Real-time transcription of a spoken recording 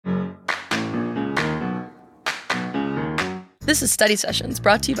This is Study Sessions,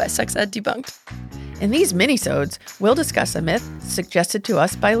 brought to you by Sex Ed Debunked. In these mini-sodes, we'll discuss a myth suggested to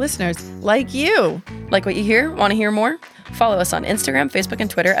us by listeners like you. Like what you hear? Want to hear more? Follow us on Instagram, Facebook, and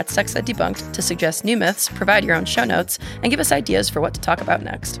Twitter at Sex Ed Debunked to suggest new myths, provide your own show notes, and give us ideas for what to talk about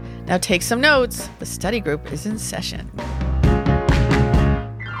next. Now take some notes. The study group is in session.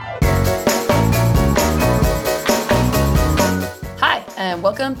 Hi, and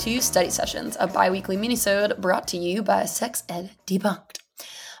welcome to Study Sessions, a bi-weekly mini-sode brought to you by Sex Ed Debunked.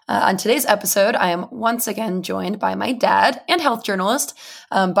 On today's episode, I am once again joined by my dad and health journalist,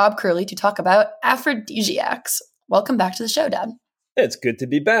 Bob Curley, to talk about aphrodisiacs. Welcome back to the show, Dad. It's good to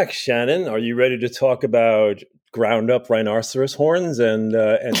be back, Shannon. Are you ready to talk about ground-up rhinoceros horns and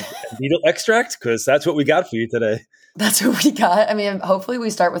beetle extract? Because that's what we got for you today. That's what we got. I mean, hopefully we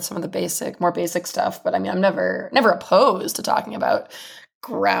start with some of the more basic stuff. But I mean, I'm never opposed to talking about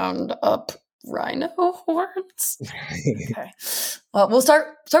ground-up rhino horns. Okay. Well, we'll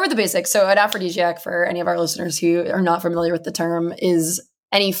start with the basics. So an aphrodisiac, for any of our listeners who are not familiar with the term, is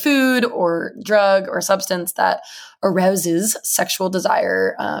any food or drug or substance that arouses sexual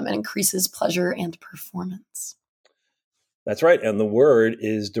desire and increases pleasure and performance. That's right. And the word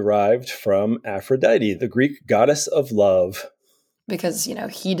is derived from Aphrodite, the Greek goddess of love. Because,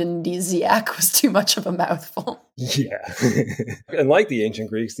 hedonisiac was too much of a mouthful. Yeah. And like the ancient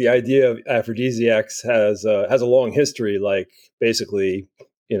Greeks, the idea of aphrodisiacs has a long history, like basically,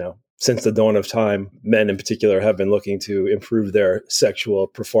 since the dawn of time, men in particular have been looking to improve their sexual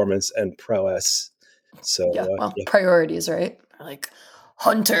performance and prowess. So, priorities, right? Like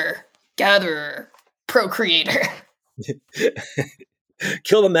hunter, gatherer, procreator.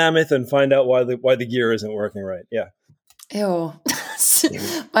 Kill the mammoth and find out why the gear isn't working right. Yeah. Ew.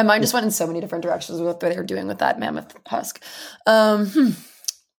 My mind just went in so many different directions with what they were doing with that mammoth husk.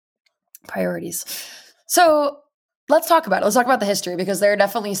 Priorities. So let's talk about it. Let's talk about the history, because there are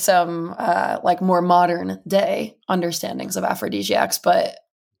definitely some more modern day understandings of aphrodisiacs, but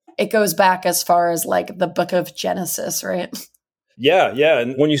it goes back as far as the book of Genesis, right? Yeah.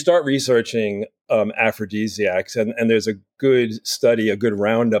 And when you start researching aphrodisiacs, and there's a good study, a good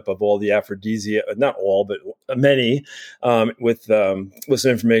roundup of all the not all, but many, with some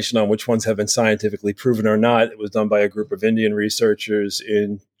information on which ones have been scientifically proven or not. It was done by a group of Indian researchers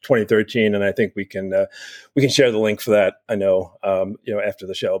in 2013, and I think we can share the link for that. I know, after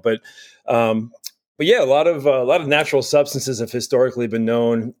the show, but yeah, a lot of natural substances have historically been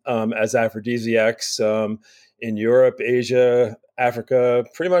known as aphrodisiacs in Europe, Asia, Africa,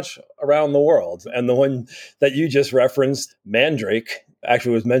 pretty much around the world. And the one that you just referenced, mandrake,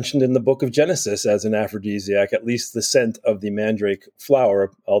 actually was mentioned in the book of Genesis as an aphrodisiac, at least the scent of the mandrake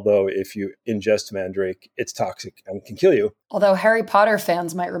flower. Although if you ingest mandrake, it's toxic and can kill you. Although Harry Potter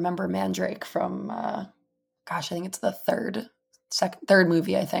fans might remember mandrake from, I think it's the third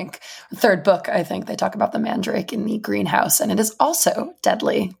movie, I think. Third book, I think. They talk about the mandrake in the greenhouse, and it is also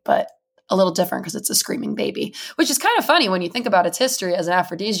deadly, but a little different because it's a screaming baby, which is kind of funny when you think about its history as an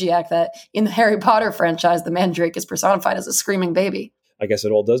aphrodisiac, that in the Harry Potter franchise, the mandrake is personified as a screaming baby. I guess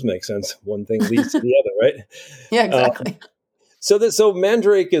it all does make sense. One thing leads to the other, right? Yeah, exactly. So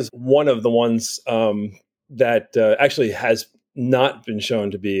mandrake is one of the ones that actually has not been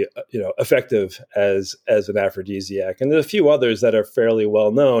shown to be, effective as an aphrodisiac. And there's a few others that are fairly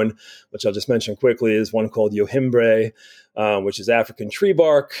well known, which I'll just mention quickly. Is one called yohimbre, which is African tree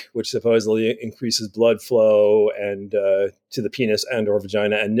bark, which supposedly increases blood flow and to the penis and or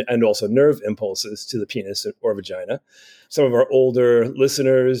vagina, and also nerve impulses to the penis or vagina. Some of our older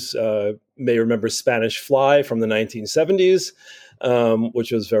listeners may remember Spanish fly from the 1970s.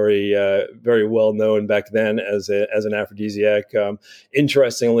 Which was very, very well known back then as an aphrodisiac.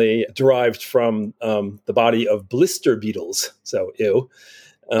 Interestingly, derived from the body of blister beetles. So, ew.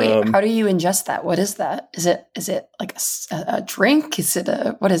 Wait, how do you ingest that? What is that? Is it like a drink?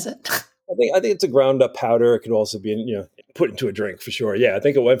 What is it? I think it's a ground up powder. It could also be, put into a drink for sure. Yeah, I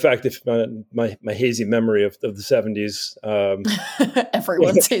think in fact, if my hazy memory of the 70s,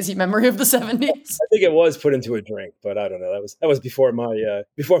 everyone's hazy memory of the 70s. I think it was put into a drink, but I don't know. That was before my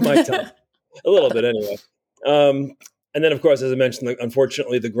time, a little bit anyway. And then, of course, as I mentioned,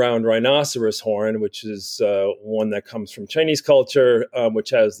 unfortunately, the ground rhinoceros horn, which is one that comes from Chinese culture, which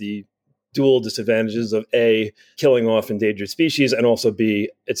has the dual disadvantages of A, killing off endangered species, and also B,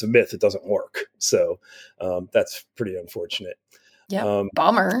 it's a myth, it doesn't work. So that's pretty unfortunate. Yeah,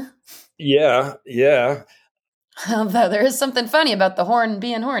 bummer. Yeah. Although there is something funny about the horn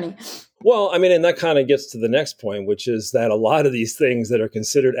being horny. Well, I mean, and that kind of gets to the next point, which is that a lot of these things that are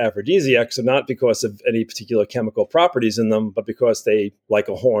considered aphrodisiacs are not because of any particular chemical properties in them, but because they, like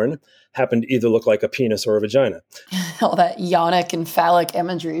a horn, happen to either look like a penis or a vagina. All that yonic and phallic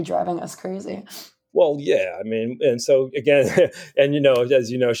imagery driving us crazy. Well, yeah, I mean, and so again, and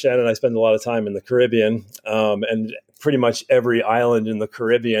as you know, Shannon, I spend a lot of time in the Caribbean, and pretty much every island in the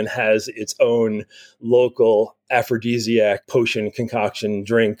Caribbean has its own local aphrodisiac potion, concoction,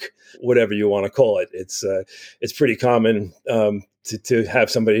 drink, whatever you want to call it. It's pretty common to have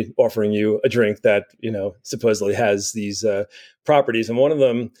somebody offering you a drink that supposedly has these properties, and one of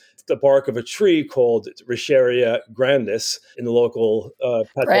them, the bark of a tree called Richeria grandis in the local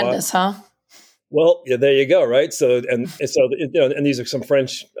patois. Grandis, huh? Well, yeah, there you go, right? So, and these are some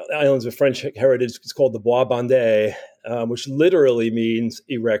French islands of French heritage. It's called the Bois Bandé, which literally means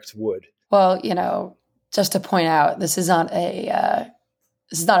erect wood. Well, just to point out, this is not a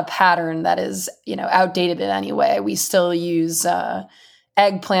pattern that is outdated in any way. We still use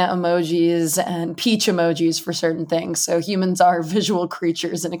eggplant emojis and peach emojis for certain things. So humans are visual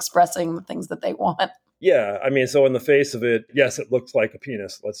creatures in expressing the things that they want. Yeah, I mean, so in the face of it, yes, it looks like a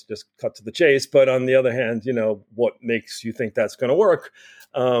penis. Let's just cut to the chase. But on the other hand, what makes you think that's going to work?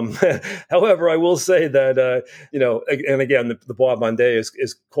 However, I will say that, and again, the Bois Bandé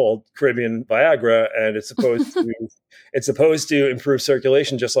is called Caribbean Viagra, and it's supposed to improve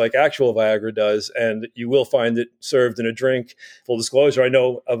circulation just like actual Viagra does. And you will find it served in a drink. Full disclosure, I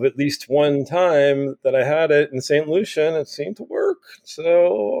know of at least one time that I had it in St. Lucia, and it seemed to work.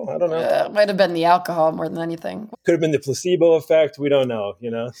 So I don't know. It might have been the alcohol more than anything. Could have been the placebo effect. We don't know,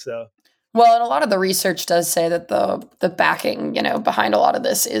 so. Well, and a lot of the research does say that the backing, behind a lot of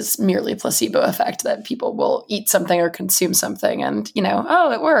this is merely placebo effect, that people will eat something or consume something and,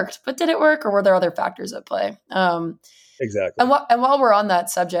 oh, it worked. But did it work, or were there other factors at play? Exactly. And while we're on that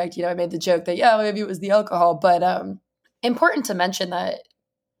subject, I made the joke that, maybe it was the alcohol, but important to mention that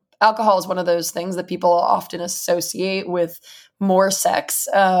alcohol is one of those things that people often associate with more sex,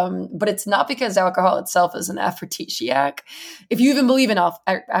 but it's not because alcohol itself is an aphrodisiac. If you even believe in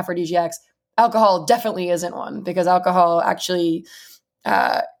aphrodisiacs, alcohol definitely isn't one, because alcohol actually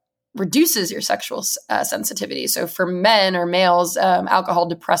reduces your sexual sensitivity. So for men or males, alcohol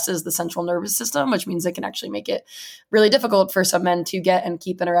depresses the central nervous system, which means it can actually make it really difficult for some men to get and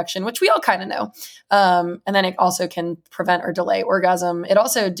keep an erection, which we all kind of know. And then it also can prevent or delay orgasm. It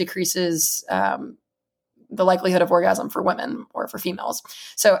also decreases the likelihood of orgasm for women or for females.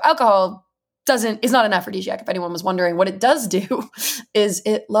 So alcohol is not an aphrodisiac. If anyone was wondering, what it does do is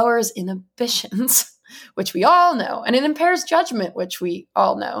it lowers inhibitions, which we all know, and it impairs judgment, which we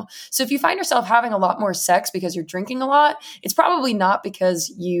all know. So if you find yourself having a lot more sex because you're drinking a lot, it's probably not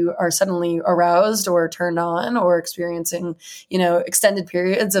because you are suddenly aroused or turned on or experiencing, extended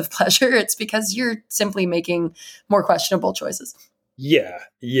periods of pleasure. It's because you're simply making more questionable choices. Yeah.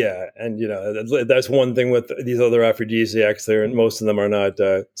 And, that's one thing with these other aphrodisiacs. Most of them are not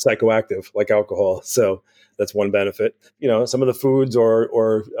psychoactive like alcohol. So that's one benefit. Some of the foods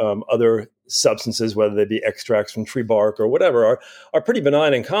or other substances, whether they be extracts from tree bark or whatever, are pretty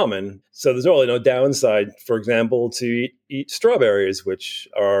benign and common. So there's really no downside, for example, to eat strawberries, which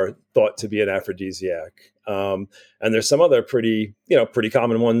are thought to be an aphrodisiac. And there's some other pretty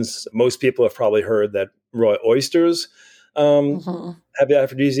common ones. Most people have probably heard that raw oysters have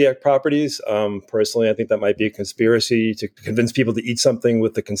aphrodisiac properties. Personally, I think that might be a conspiracy to convince people to eat something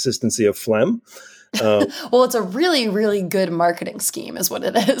with the consistency of phlegm. Well, it's a really, really good marketing scheme is what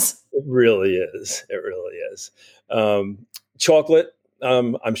it is. It really is. Chocolate.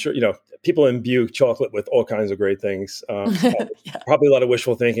 I'm sure, people imbue chocolate with all kinds of great things. Probably a lot of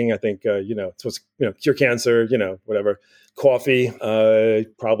wishful thinking. I think, it's supposed to, cure cancer, whatever. Coffee,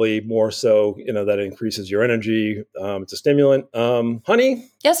 probably more so, that increases your energy. It's a stimulant. Honey.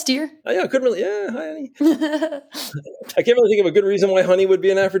 Yes, dear. I couldn't really, hi, honey. I can't really think of a good reason why honey would be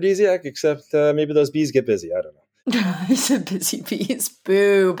an aphrodisiac, except maybe those bees get busy. I don't know. I said busy bees.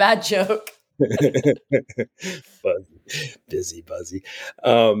 Boo, bad joke. Busy, buzzy.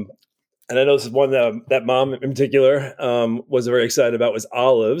 And I know this is one that mom in particular was very excited about was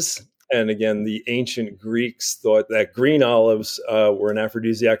olives. And again, the ancient Greeks thought that green olives were an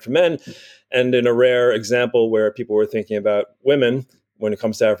aphrodisiac for men. And in a rare example where people were thinking about women, when it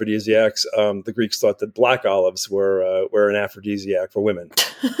comes to aphrodisiacs, the Greeks thought that black olives were an aphrodisiac for women.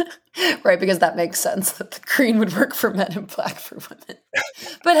 Right, because that makes sense that the green would work for men and black for women.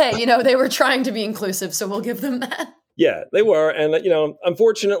 But hey, they were trying to be inclusive, so we'll give them that. Yeah, they were. And,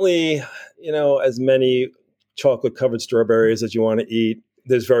 unfortunately, as many chocolate-covered strawberries as you want to eat,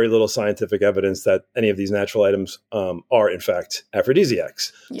 there's very little scientific evidence that any of these natural items are, in fact,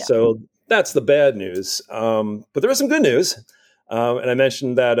 aphrodisiacs. Yeah. So that's the bad news. But there is some good news. And I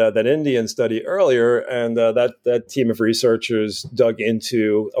mentioned that Indian study earlier, and that team of researchers dug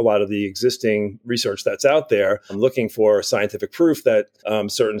into a lot of the existing research that's out there, looking for scientific proof that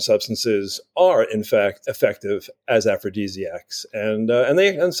certain substances are in fact effective as aphrodisiacs, and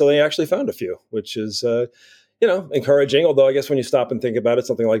so they actually found a few, which is encouraging. Although I guess when you stop and think about it,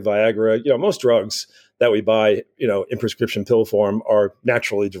 something like Viagra, most drugs that we buy, in prescription pill form are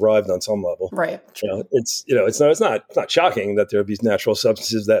naturally derived on some level. Right. It's not shocking that there are these natural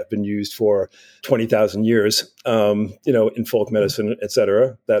substances that have been used for 20,000 years, in folk medicine, et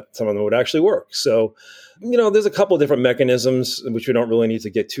cetera, that some of them would actually work. So, there's a couple of different mechanisms, which we don't really need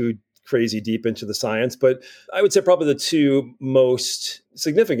to get too crazy deep into the science, but I would say probably the two most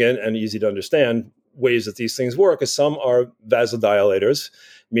significant and easy to understand ways that these things work is some are vasodilators,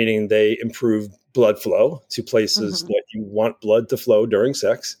 meaning they improve blood flow to places that you want blood to flow during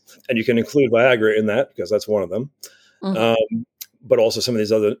sex. And you can include Viagra in that because that's one of them. But also some of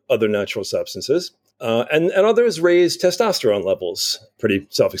these other natural substances. And others raise testosterone levels. Pretty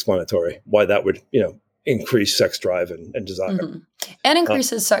self-explanatory why that would, increase sex drive and desire. And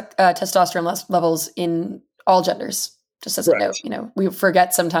increases testosterone levels in all genders. Just as a note, we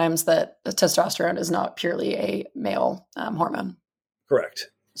forget sometimes that testosterone is not purely a male hormone. Correct.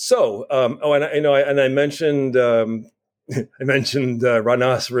 So, I mentioned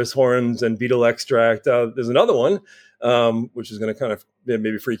rhinoceros horns and beetle extract. There's another one, which is going to kind of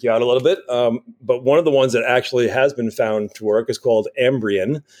maybe freak you out a little bit. But one of the ones that actually has been found to work is called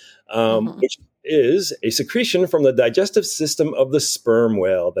ambryrin, which is a secretion from the digestive system of the sperm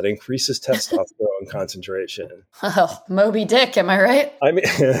whale that increases testosterone concentration. Oh, Moby Dick, am I right? I mean,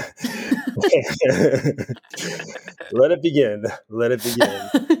 let it begin. I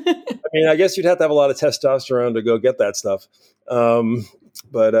mean, I guess you'd have to have a lot of testosterone to go get that stuff.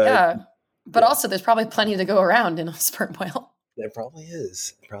 But also there's probably plenty to go around in a sperm whale. There probably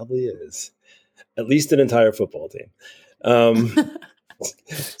is. At least an entire football team.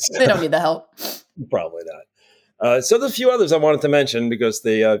 They don't need the help. Probably not. So there's a few others I wanted to mention because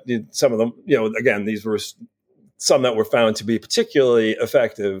some of them, again, these were some that were found to be particularly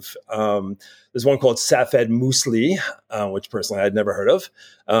effective. There's one called Safed Muesli, which personally I'd never heard of,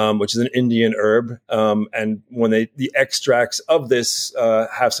 which is an Indian herb. And when the extracts of this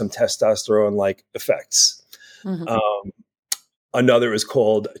have some testosterone-like effects. Another is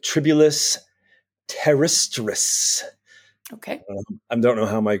called Tribulus terrestris. Okay. I don't know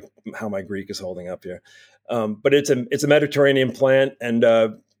how my Greek is holding up here, but it's a Mediterranean plant, and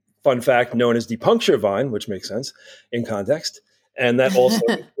fun fact, known as the puncture vine, which makes sense in context, and that also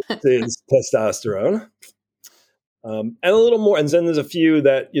is testosterone, and a little more. And then there's a few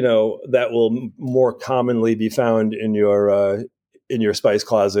that that will more commonly be found in your spice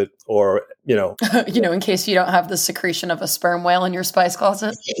closet, or in case you don't have the secretion of a sperm whale in your spice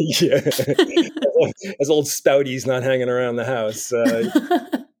closet. Yeah. As old Stouty's not hanging around the house, you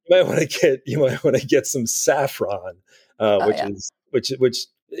might want to get some saffron, which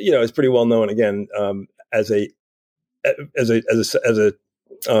is pretty well known again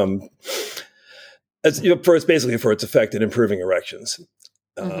for its effect in improving erections.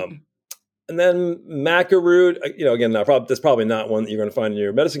 And then maca root, again, that's probably not one that you're going to find in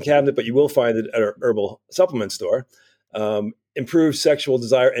your medicine cabinet, but you will find it at an herbal supplement store. Improves sexual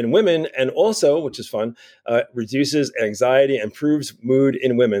desire in women, and also, which is fun, reduces anxiety, improves mood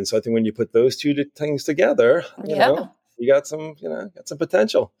in women. So I think when you put those two things together, you got some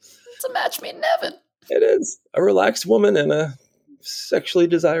potential. It's a match made in heaven. It is a relaxed woman and a sexually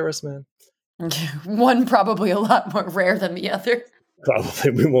desirous man. One probably a lot more rare than the other.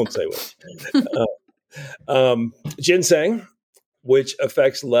 Probably, we won't say what. Ginseng, which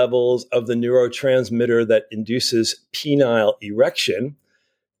affects levels of the neurotransmitter that induces penile erection,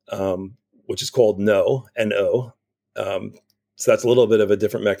 which is called NO, N-O. So that's a little bit of a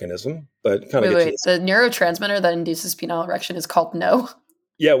different mechanism, but kind of the neurotransmitter that induces penile erection is called NO.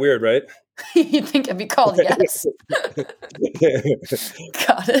 Yeah, weird, right? You'd think it'd be called yes.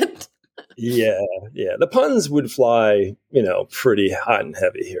 Got it. Yeah. The puns would fly, pretty hot and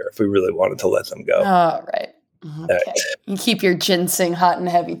heavy here if we really wanted to let them go. All right. Okay. You keep your ginseng hot and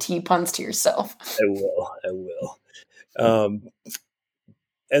heavy tea puns to yourself. I will. And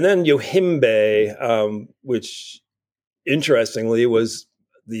then yohimbe, which interestingly was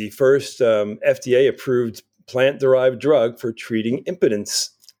the first FDA-approved plant-derived drug for treating impotence.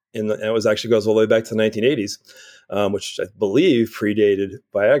 And it was actually goes all the way back to the 1980s, which I believe predated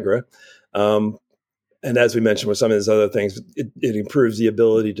Viagra. And as we mentioned with some of these other things, it improves the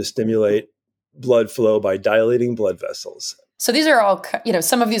ability to stimulate blood flow by dilating blood vessels. So these are all,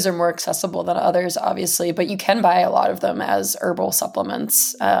 some of these are more accessible than others, obviously, but you can buy a lot of them as herbal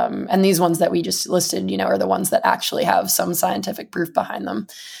supplements. And these ones that we just listed, are the ones that actually have some scientific proof behind them.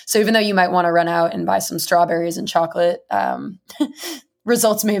 So even though you might want to run out and buy some strawberries and chocolate,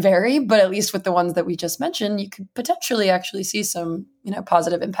 results may vary, but at least with the ones that we just mentioned, you could potentially actually see some,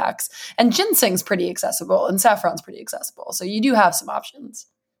 positive impacts. And ginseng's pretty accessible and saffron's pretty accessible. So you do have some options.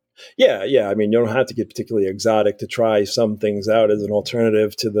 Yeah. I mean, you don't have to get particularly exotic to try some things out as an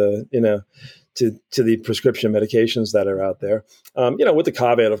alternative to the, to the prescription medications that are out there. With the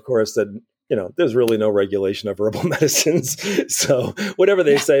caveat, of course, that, there's really no regulation of herbal medicines. So whatever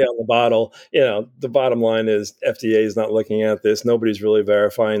they say on the bottle, the bottom line is FDA is not looking at this. Nobody's really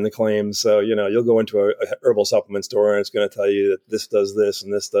verifying the claims. So, you'll go into a herbal supplement store and it's going to tell you that this does this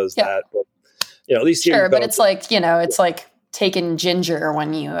and this does that. But, at least sure, but it's like, it's like taking ginger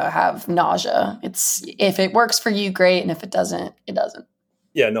when you have nausea. It's, if it works for you, great. And if it doesn't, it doesn't.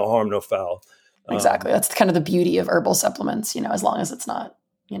 Yeah, no harm, no foul. Exactly. That's kind of the beauty of herbal supplements, as long as it's not,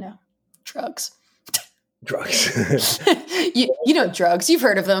 drugs. Drugs. Drugs. You've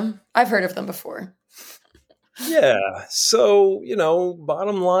heard of them. I've heard of them before. Yeah. So,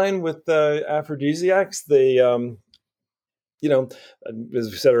 bottom line with aphrodisiacs, they, as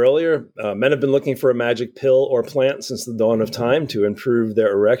we said earlier, men have been looking for a magic pill or plant since the dawn of time to improve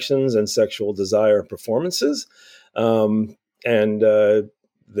their erections and sexual desire performances. And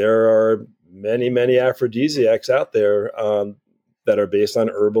there are many, many aphrodisiacs out there that are based on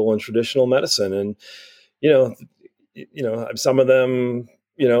herbal and traditional medicine. And, some of them,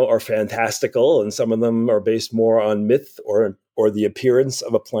 are fantastical, and some of them are based more on myth or the appearance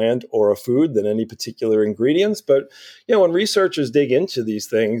of a plant or a food than any particular ingredients. But, when researchers dig into these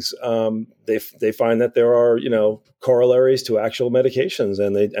things, they find that there are, corollaries to actual medications,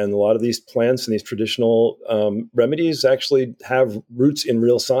 and a lot of these plants and these traditional remedies actually have roots in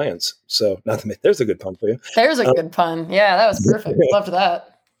real science. So there's a good pun for you. There's a good pun. Yeah, that was perfect. Loved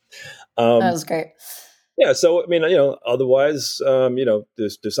that. That was great. Yeah. So, otherwise,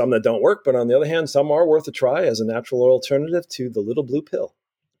 there's some that don't work, but on the other hand, some are worth a try as a natural alternative to the little blue pill.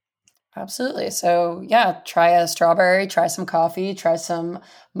 Absolutely. So try a strawberry, try some coffee, try some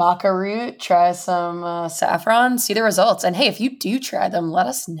maca root, try some saffron, see the results. And hey, if you do try them, let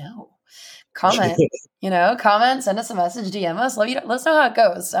us know. Comment, send us a message, DM us, let us know how it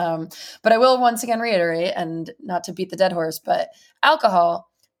goes. But I will once again reiterate, and not to beat the dead horse, but alcohol,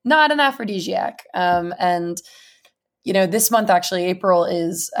 not an aphrodisiac. And this month, actually, April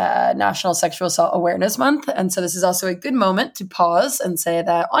is National Sexual Assault Awareness Month. And so this is also a good moment to pause and say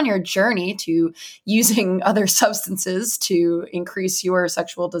that on your journey to using other substances to increase your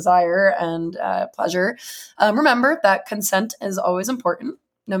sexual desire and pleasure, remember that consent is always important,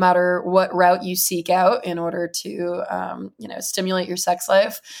 no matter what route you seek out in order to, stimulate your sex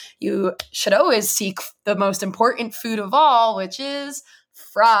life. You should always seek the most important food of all, which is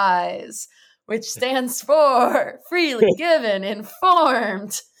fries, which stands for freely given,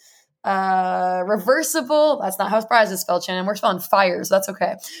 informed, reversible. That's not how fries is spelled, Shannon. We're spelling fires. That's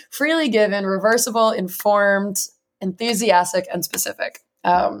okay. Freely given, reversible, informed, enthusiastic, and specific.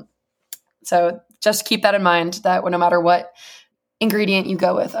 So just keep that in mind, that no matter what ingredient you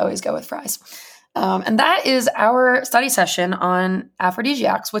go with, always go with fries. And that is our study session on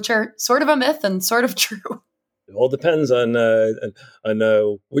aphrodisiacs, which are sort of a myth and sort of true. It all depends on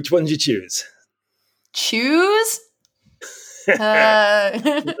which ones you choose. Choose? Good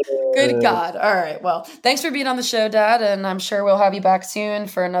God. All right. Well, thanks for being on the show, Dad. And I'm sure we'll have you back soon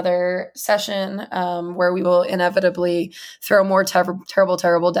for another session where we will inevitably throw more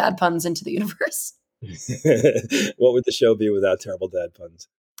terrible dad puns into the universe. What would the show be without terrible dad puns?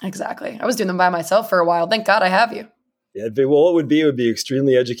 Exactly. I was doing them by myself for a while. Thank God I have you. Yeah, it would be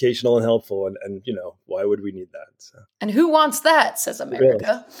extremely educational and helpful. And why would we need that? So. And who wants that, says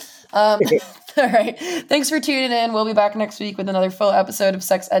America. Really? All right. Thanks for tuning in. We'll be back next week with another full episode of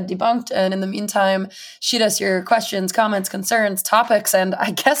Sex Ed Debunked. And in the meantime, shoot us your questions, comments, concerns, topics, and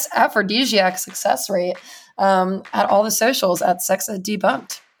I guess aphrodisiac success rate at all the socials at Sex Ed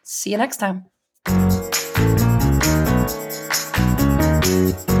Debunked. See you next time.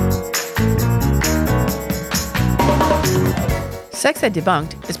 Sex Ed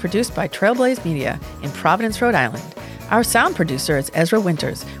Debunked is produced by Trailblaze Media in Providence, Rhode Island. Our sound producer is Ezra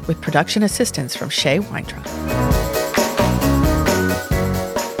Winters, with production assistance from Shay Weintraub.